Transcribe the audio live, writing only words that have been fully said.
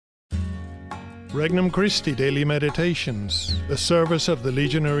Regnum Christi Daily Meditations, the service of the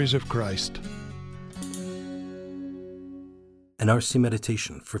Legionaries of Christ. An RC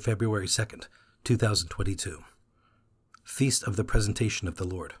Meditation for February 2nd, 2022. Feast of the Presentation of the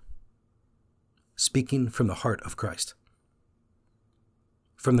Lord. Speaking from the Heart of Christ.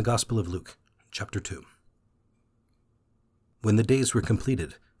 From the Gospel of Luke, chapter 2. When the days were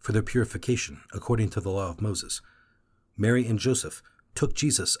completed for their purification according to the law of Moses, Mary and Joseph took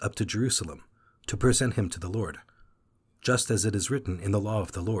Jesus up to Jerusalem to present him to the Lord, just as it is written in the law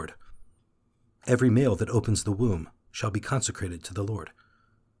of the Lord. Every male that opens the womb shall be consecrated to the Lord,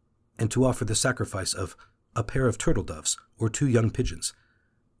 and to offer the sacrifice of a pair of turtle doves or 2 young pigeons,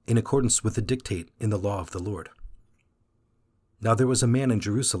 in accordance with the dictate in the law of the Lord. Now there was a man in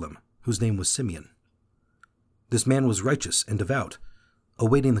Jerusalem whose name was Simeon. This man was righteous and devout,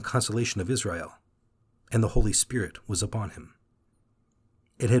 awaiting the consolation of Israel, and the Holy Spirit was upon him.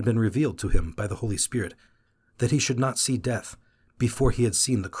 It had been revealed to him by the Holy Spirit that he should not see death before he had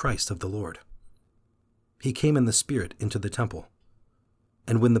seen the Christ of the Lord. He came in the Spirit into the temple,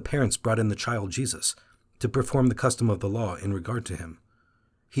 and when the parents brought in the child Jesus to perform the custom of the law in regard to him,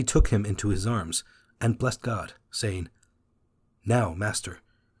 he took him into his arms and blessed God, saying, "Now, Master,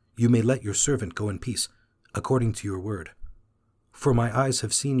 you may let your servant go in peace, according to your word. For my eyes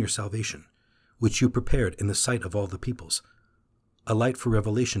have seen your salvation, which you prepared in the sight of all the peoples, a light for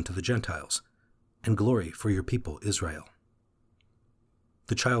revelation to the Gentiles, and glory for your people Israel."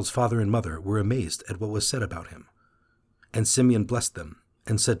 The child's father and mother were amazed at what was said about him. And Simeon blessed them,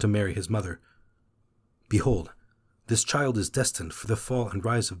 and said to Mary his mother, "Behold, this child is destined for the fall and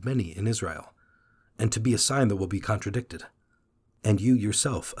rise of many in Israel, and to be a sign that will be contradicted. And you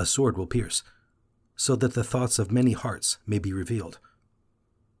yourself a sword will pierce, so that the thoughts of many hearts may be revealed."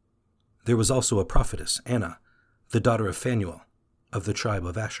 There was also a prophetess, Anna, the daughter of Phanuel, of the tribe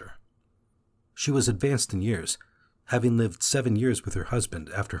of Asher. She was advanced in years, having lived 7 years with her husband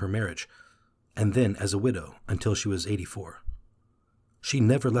after her marriage, and then as a widow until she was 84. She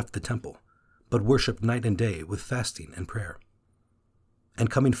never left the temple, but worshipped night and day with fasting and prayer.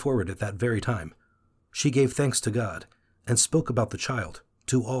 And coming forward at that very time, she gave thanks to God and spoke about the child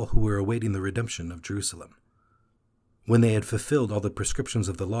to all who were awaiting the redemption of Jerusalem. When they had fulfilled all the prescriptions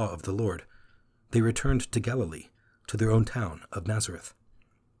of the law of the Lord, they returned to Galilee, to their own town of Nazareth.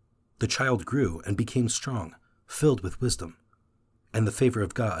 The child grew and became strong, filled with wisdom, and the favor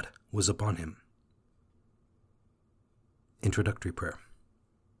of God was upon him. Introductory Prayer.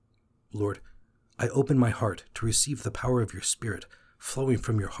 Lord, I open my heart to receive the power of your Spirit flowing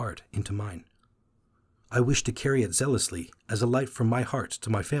from your heart into mine. I wish to carry it zealously as a light from my heart to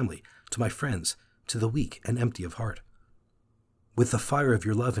my family, to my friends, to the weak and empty of heart. With the fire of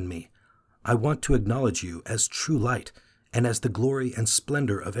your love in me, I want to acknowledge you as true light and as the glory and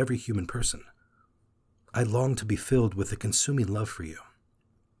splendor of every human person. I long to be filled with a consuming love for you.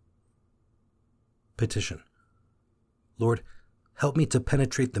 Petition. Lord, help me to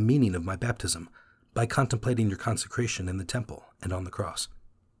penetrate the meaning of my baptism by contemplating your consecration in the temple and on the cross.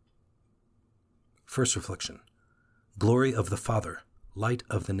 First reflection. Glory of the Father, light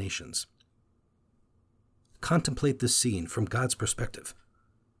of the nations. Contemplate this scene from God's perspective.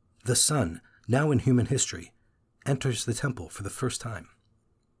 The Son, now in human history, enters the temple for the first time.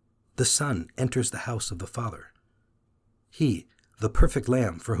 The Son enters the house of the Father. He, the perfect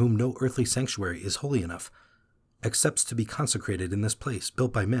Lamb for whom no earthly sanctuary is holy enough, accepts to be consecrated in this place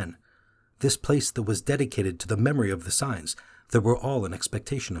built by men, this place that was dedicated to the memory of the signs that were all in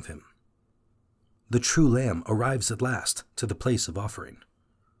expectation of him. The true Lamb arrives at last to the place of offering.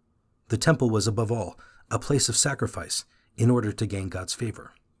 The temple was above all a place of sacrifice in order to gain God's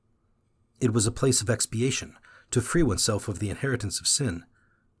favor. It was a place of expiation to free oneself of the inheritance of sin,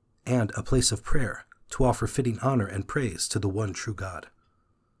 and a place of prayer to offer fitting honor and praise to the one true God.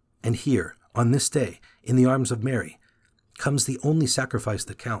 And here, on this day, in the arms of Mary, comes the only sacrifice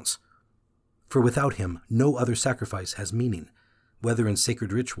that counts. For without him, no other sacrifice has meaning, whether in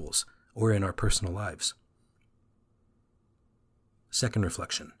sacred rituals or in our personal lives. Second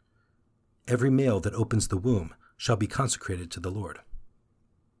reflection. Every male that opens the womb shall be consecrated to the Lord.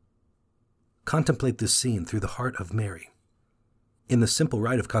 Contemplate this scene through the heart of Mary. In the simple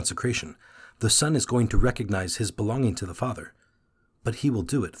rite of consecration, the Son is going to recognize his belonging to the Father, but he will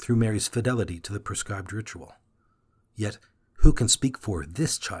do it through Mary's fidelity to the prescribed ritual. Yet, who can speak for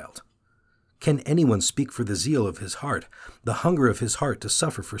this child? Can anyone speak for the zeal of his heart, the hunger of his heart to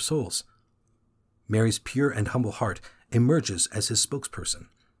suffer for souls? Mary's pure and humble heart emerges as his spokesperson,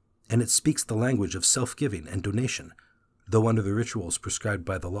 and it speaks the language of self-giving and donation, though under the rituals prescribed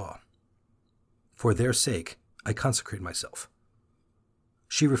by the law. For their sake, I consecrate myself.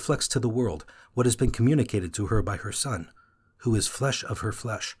 She reflects to the world what has been communicated to her by her Son, who is flesh of her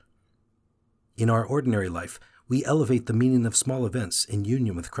flesh. In our ordinary life, we elevate the meaning of small events in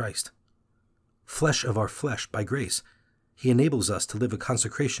union with Christ. Flesh of our flesh by grace, he enables us to live a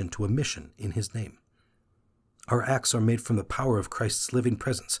consecration to a mission in his name. Our acts are made from the power of Christ's living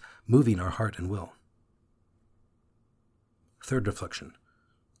presence, moving our heart and will. Third reflection,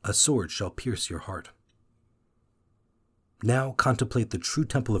 a sword shall pierce your heart. Now contemplate the true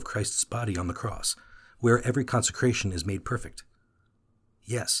temple of Christ's body on the cross, where every consecration is made perfect.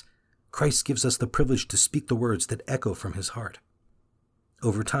 Yes, Christ gives us the privilege to speak the words that echo from his heart.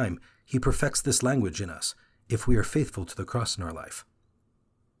 Over time, he perfects this language in us if we are faithful to the cross in our life.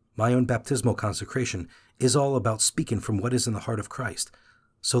 My own baptismal consecration is all about speaking from what is in the heart of Christ,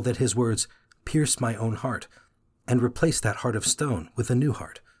 so that his words pierce my own heart and replace that heart of stone with a new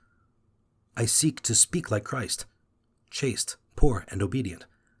heart. I seek to speak like Christ, chaste, poor, and obedient,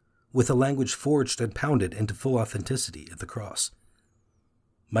 with a language forged and pounded into full authenticity at the cross.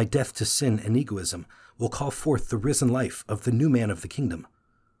 My death to sin and egoism will call forth the risen life of the new man of the kingdom,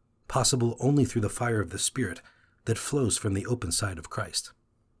 possible only through the fire of the Spirit that flows from the open side of Christ.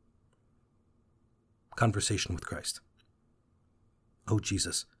 Conversation with Christ. O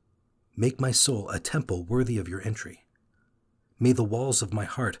Jesus, make my soul a temple worthy of your entry. May the walls of my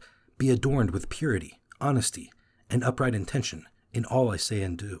heart be adorned with purity, honesty, and upright intention in all I say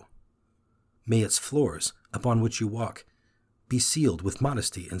and do. May its floors, upon which you walk, be sealed with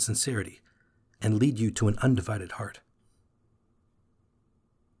modesty and sincerity, and lead you to an undivided heart.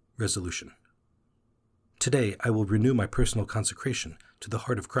 Resolution. Today I will renew my personal consecration to the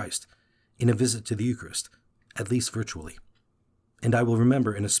heart of Christ in a visit to the Eucharist, at least virtually, and I will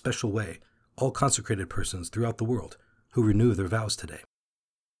remember in a special way all consecrated persons throughout the world who renew their vows today.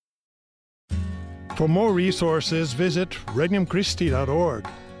 For more resources, visit regnumchristi.org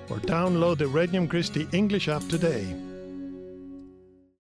or download the Regnum Christi English app today.